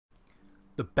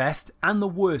The best and the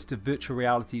worst of virtual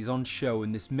reality is on show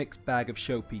in this mixed bag of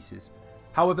showpieces.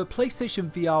 However,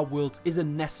 PlayStation VR Worlds is a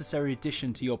necessary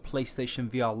addition to your PlayStation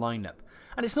VR lineup,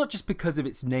 and it's not just because of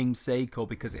its namesake or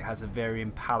because it has a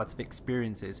varying palette of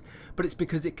experiences, but it's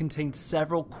because it contains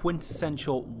several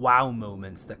quintessential wow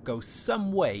moments that go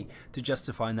some way to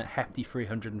justifying that hefty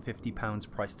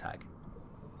 £350 price tag.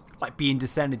 Like being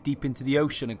descended deep into the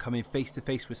ocean and coming face to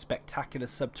face with spectacular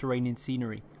subterranean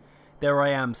scenery. There I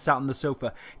am, sat on the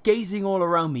sofa, gazing all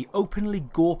around me, openly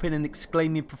gawping and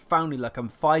exclaiming profoundly like I'm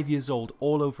 5 years old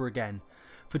all over again.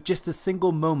 For just a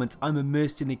single moment, I'm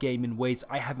immersed in a game in ways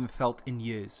I haven't felt in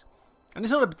years. And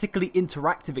it's not a particularly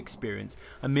interactive experience.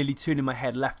 I'm merely turning my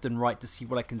head left and right to see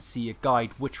what I can see, a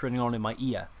guide whittering on in my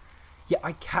ear. Yet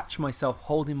I catch myself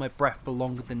holding my breath for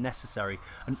longer than necessary,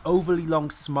 an overly long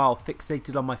smile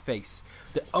fixated on my face.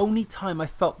 The only time I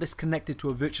felt this connected to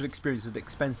a virtual experience is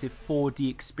expensive 4D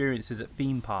experiences at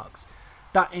theme parks.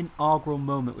 That inaugural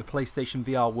moment with PlayStation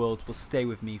VR World will stay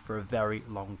with me for a very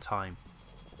long time.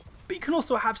 But you can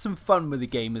also have some fun with the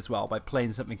game as well by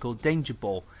playing something called Danger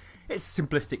Ball. It's a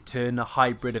simplistic turn, a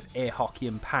hybrid of air hockey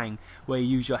and Pang, where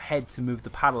you use your head to move the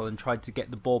paddle and try to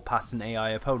get the ball past an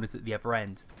AI opponent at the other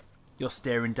end. You're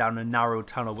staring down a narrow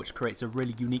tunnel which creates a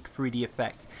really unique 3D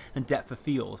effect and depth of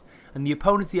field, and the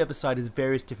opponent at the other side has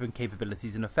various different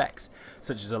capabilities and effects,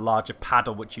 such as a larger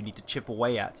paddle which you need to chip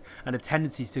away at, and a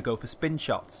tendency to go for spin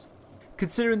shots.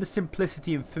 Considering the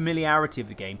simplicity and familiarity of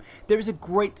the game, there is a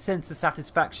great sense of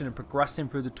satisfaction in progressing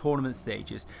through the tournament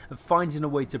stages and finding a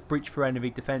way to breach for enemy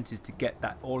defences to get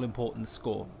that all-important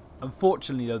score.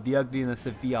 Unfortunately though, the ugliness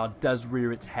of VR does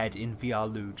rear its head in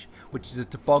VR Luge, which is a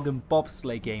toboggan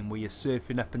bobsleigh game where you're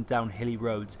surfing up and down hilly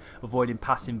roads, avoiding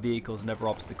passing vehicles and other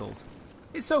obstacles.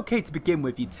 It's okay to begin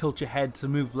with, you tilt your head to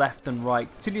move left and right,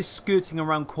 till you're skirting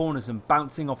around corners and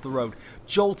bouncing off the road,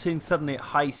 jolting suddenly at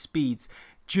high speeds,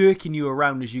 jerking you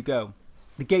around as you go.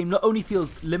 The game not only feels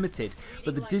limited,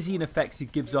 but the dizzying effects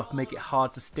it gives off make it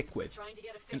hard to stick with.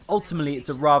 And ultimately it's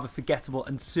a rather forgettable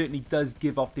and certainly does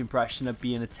give off the impression of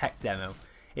being a tech demo.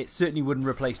 It certainly wouldn't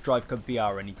replace Drive Club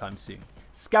VR anytime soon.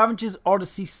 Scavenger's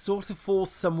Odyssey sort of falls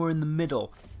somewhere in the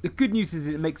middle. The good news is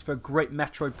it makes for a great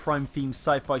Metroid Prime themed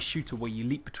sci-fi shooter where you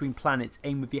leap between planets,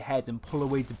 aim with your head and pull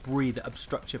away debris that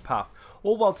obstruct your path,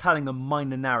 all while telling a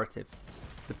minor narrative.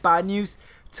 The bad news?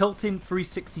 Tilting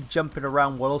 360 jumping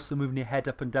around while also moving your head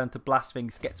up and down to blast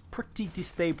things gets pretty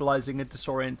destabilising and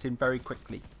disorienting very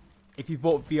quickly. If you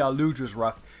thought VR Luge was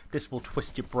rough, this will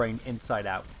twist your brain inside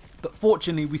out. But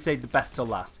fortunately we saved the best till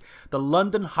last. The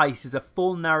London Heist is a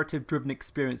full narrative driven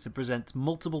experience that presents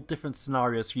multiple different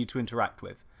scenarios for you to interact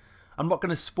with. I'm not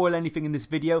going to spoil anything in this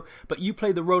video, but you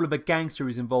play the role of a gangster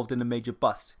who's involved in a major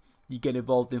bust. You get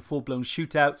involved in full-blown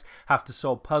shootouts, have to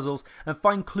solve puzzles, and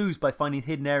find clues by finding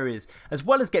hidden areas, as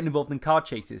well as getting involved in car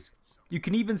chases. You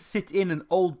can even sit in an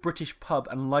old British pub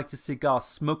and light a cigar,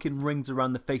 smoking rings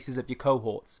around the faces of your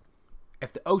cohorts.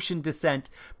 If the ocean descent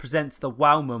presents the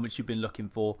wow moments you've been looking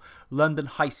for, London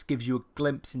Heist gives you a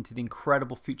glimpse into the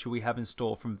incredible future we have in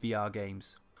store from VR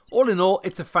games. All in all,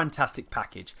 it's a fantastic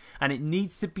package, and it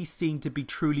needs to be seen to be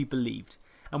truly believed.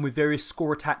 And with various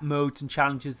score attack modes and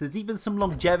challenges, there's even some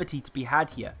longevity to be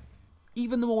had here.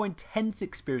 Even the more intense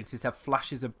experiences have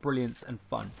flashes of brilliance and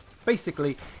fun.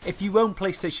 Basically, if you own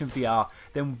PlayStation VR,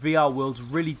 then VR Worlds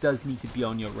really does need to be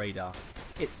on your radar.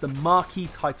 It's the marquee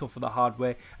title for the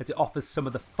hardware as it offers some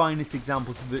of the finest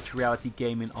examples of virtual reality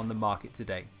gaming on the market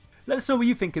today. Let us know what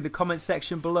you think in the comments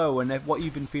section below and what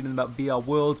you've been feeling about VR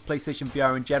Worlds, PlayStation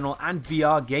VR in general and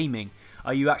VR gaming.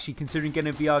 Are you actually considering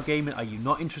getting VR gaming? Are you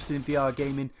not interested in VR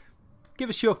gaming? Give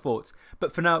us your thoughts.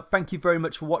 But for now, thank you very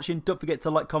much for watching. Don't forget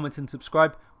to like, comment and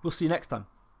subscribe. We'll see you next time.